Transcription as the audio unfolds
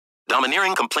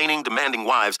Domineering, complaining, demanding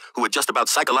wives who had just about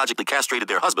psychologically castrated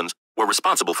their husbands were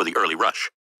responsible for the early rush.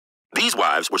 These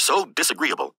wives were so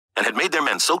disagreeable and had made their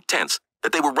men so tense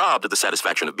that they were robbed of the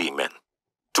satisfaction of being men.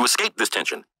 To escape this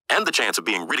tension and the chance of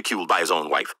being ridiculed by his own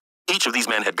wife, each of these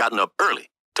men had gotten up early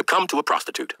to come to a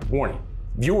prostitute. Warning,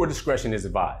 viewer discretion is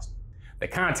advised. The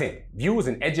content, views,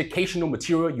 and educational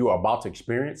material you are about to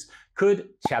experience could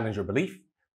challenge your belief,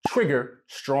 trigger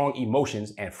strong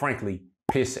emotions, and frankly,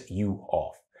 piss you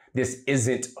off. This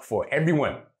isn't for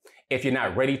everyone. If you're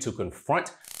not ready to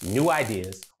confront new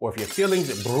ideas, or if your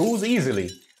feelings bruise easily,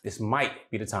 this might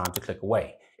be the time to click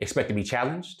away. Expect to be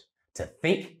challenged, to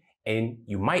think, and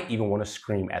you might even want to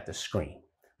scream at the screen.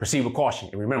 Proceed with caution,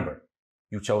 and remember,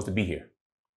 you chose to be here.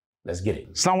 Let's get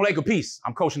it. Assalamu alaikum, peace.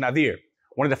 I'm Coach Nazir,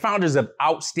 one of the founders of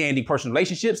Outstanding Personal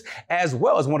Relationships, as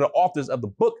well as one of the authors of the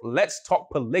book, Let's Talk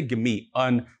Polygamy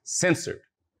Uncensored.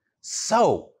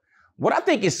 So, what I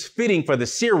think is fitting for the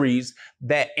series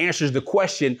that answers the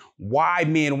question why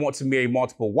men want to marry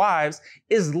multiple wives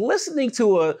is listening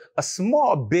to a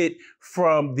small bit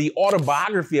from the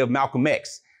autobiography of Malcolm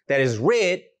X that is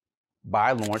read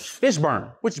by Lawrence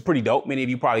Fishburne, which is pretty dope. Many of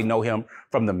you probably know him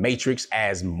from The Matrix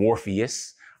as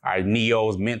Morpheus,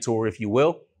 Neo's mentor, if you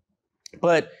will.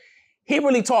 But he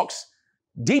really talks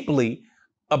deeply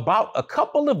about a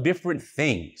couple of different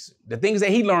things, the things that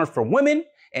he learned from women.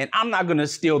 And I'm not going to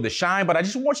steal the shine, but I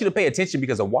just want you to pay attention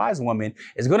because a wise woman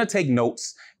is going to take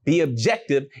notes, be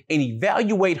objective, and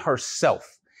evaluate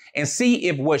herself and see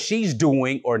if what she's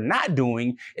doing or not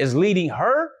doing is leading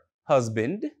her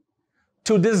husband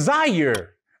to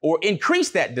desire or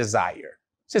increase that desire,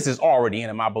 since it's already in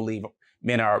him. I believe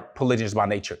men are polygynous by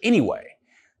nature anyway,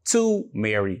 to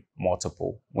marry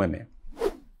multiple women.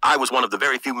 I was one of the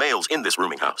very few males in this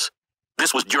rooming house.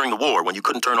 This was during the war when you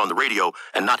couldn't turn on the radio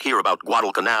and not hear about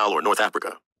Guadalcanal or North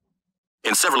Africa.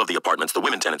 In several of the apartments, the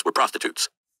women tenants were prostitutes.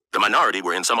 The minority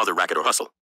were in some other racket or hustle.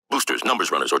 Boosters, numbers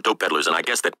runners, or dope peddlers, and I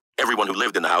guess that everyone who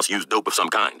lived in the house used dope of some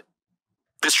kind.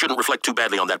 This shouldn't reflect too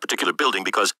badly on that particular building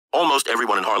because almost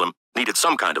everyone in Harlem needed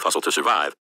some kind of hustle to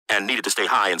survive and needed to stay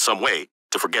high in some way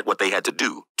to forget what they had to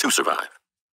do to survive.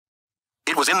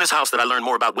 It was in this house that I learned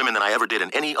more about women than I ever did in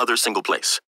any other single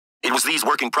place. It was these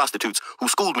working prostitutes who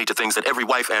schooled me to things that every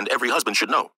wife and every husband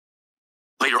should know.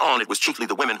 Later on, it was chiefly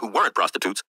the women who weren't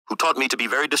prostitutes who taught me to be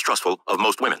very distrustful of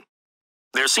most women.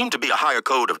 There seemed to be a higher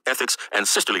code of ethics and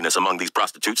sisterliness among these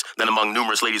prostitutes than among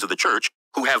numerous ladies of the church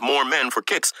who have more men for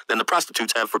kicks than the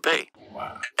prostitutes have for pay.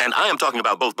 Wow. And I am talking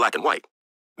about both black and white.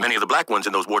 Many of the black ones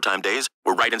in those wartime days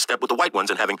were right in step with the white ones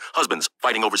and having husbands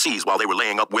fighting overseas while they were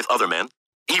laying up with other men,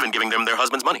 even giving them their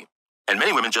husbands' money. And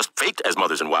many women just faked as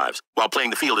mothers and wives while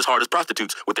playing the field as hard as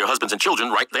prostitutes with their husbands and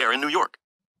children right there in New York.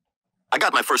 I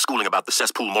got my first schooling about the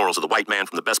cesspool morals of the white man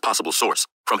from the best possible source,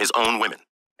 from his own women.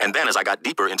 And then as I got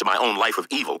deeper into my own life of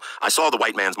evil, I saw the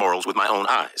white man's morals with my own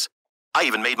eyes. I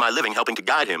even made my living helping to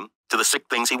guide him to the sick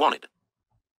things he wanted.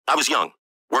 I was young,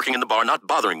 working in the bar, not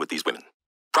bothering with these women.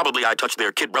 Probably I touched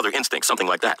their kid brother instinct, something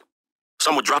like that.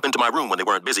 Some would drop into my room when they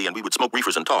weren't busy and we would smoke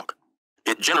reefers and talk.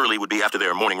 It generally would be after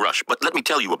their morning rush, but let me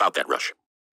tell you about that rush.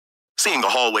 Seeing the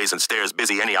hallways and stairs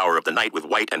busy any hour of the night with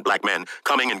white and black men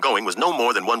coming and going was no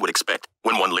more than one would expect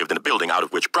when one lived in a building out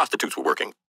of which prostitutes were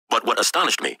working. But what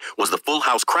astonished me was the full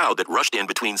house crowd that rushed in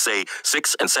between, say,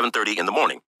 6 and 7:30 in the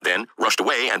morning, then rushed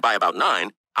away, and by about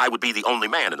 9, I would be the only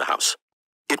man in the house.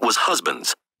 It was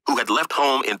husbands who had left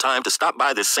home in time to stop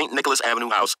by this St. Nicholas Avenue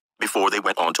house before they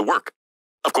went on to work.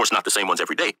 Of course, not the same ones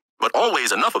every day, but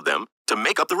always enough of them to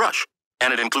make up the rush.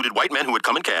 And it included white men who had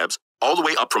come in cabs all the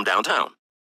way up from downtown.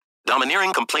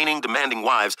 Domineering, complaining, demanding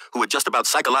wives who had just about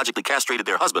psychologically castrated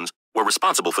their husbands were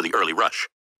responsible for the early rush.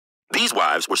 These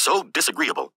wives were so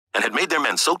disagreeable and had made their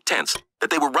men so tense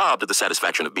that they were robbed of the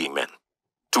satisfaction of being men.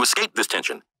 To escape this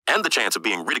tension and the chance of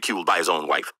being ridiculed by his own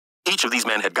wife, each of these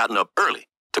men had gotten up early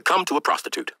to come to a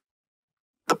prostitute.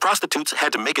 The prostitutes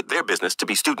had to make it their business to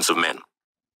be students of men.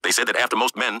 They said that after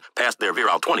most men passed their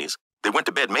virile 20s, they went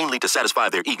to bed mainly to satisfy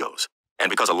their egos. And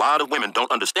because a lot of women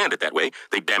don't understand it that way,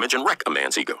 they damage and wreck a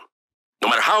man's ego. No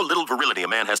matter how little virility a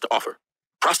man has to offer,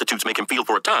 prostitutes make him feel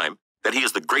for a time that he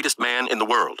is the greatest man in the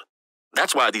world.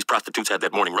 That's why these prostitutes had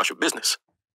that morning rush of business.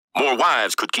 More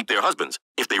wives could keep their husbands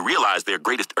if they realized their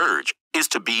greatest urge is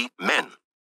to be men.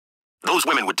 Those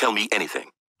women would tell me anything.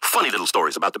 Funny little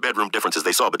stories about the bedroom differences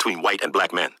they saw between white and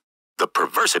black men. The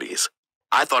perversities.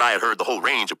 I thought I had heard the whole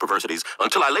range of perversities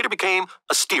until I later became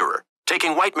a steerer,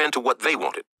 taking white men to what they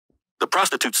wanted. The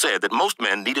prostitute said that most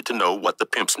men needed to know what the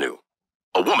pimps knew.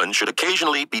 A woman should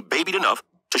occasionally be babied enough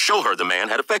to show her the man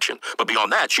had affection, but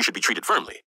beyond that, she should be treated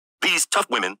firmly. These tough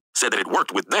women said that it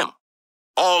worked with them.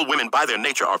 All women by their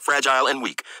nature are fragile and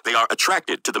weak. They are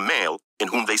attracted to the male in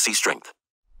whom they see strength.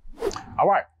 All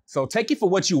right, so take it for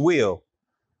what you will,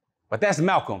 but that's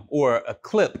Malcolm, or a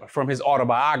clip from his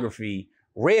autobiography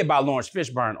read by Lawrence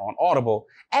Fishburne on Audible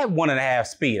at 1.5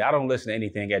 speed. I don't listen to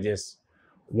anything at just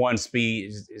 1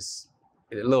 speed. It's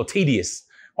a little tedious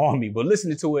on me, but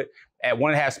listening to it at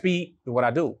 1.5 speed is what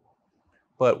I do.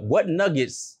 But what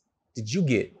nuggets did you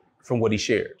get from what he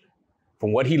shared,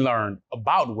 from what he learned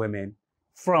about women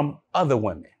from other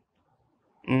women?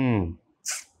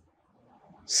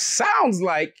 Sounds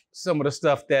like some of the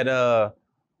stuff that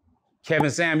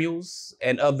Kevin Samuels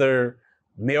and other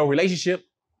male relationship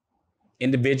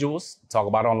individuals talk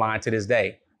about online to this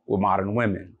day with modern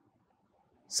women.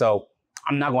 So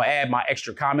I'm not going to add my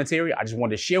extra commentary. I just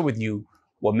wanted to share with you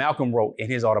what Malcolm wrote in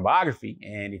his autobiography.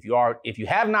 And if you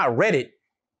have not read it,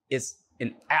 it's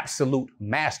an absolute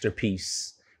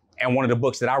masterpiece. And one of the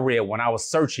books that I read when I was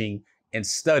searching and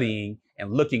studying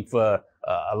and looking for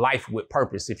a life with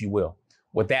purpose, if you will.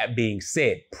 With that being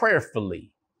said,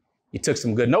 prayerfully, you took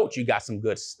some good notes, you got some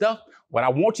good stuff. What I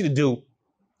want you to do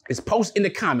is post in the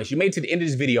comments. You made it to the end of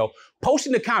this video. Post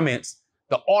in the comments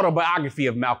the autobiography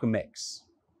of Malcolm X.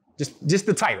 Just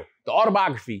the title, the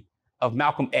autobiography of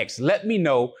Malcolm X. Let me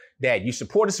know that you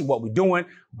support us in what we're doing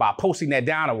by posting that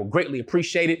down. I will greatly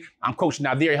appreciate it. I'm Coach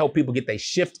Nazir to help people get their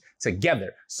shift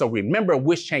together. So remember,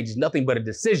 wish changes nothing but a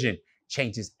decision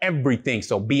changes everything.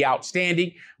 So be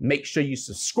outstanding. Make sure you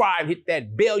subscribe, hit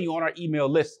that bell. You're on our email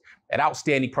list at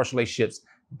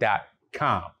outstandingpersonalrelationships.com.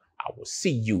 I will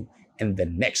see you in the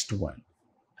next one.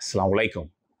 Assalamu alaikum.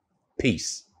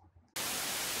 Peace.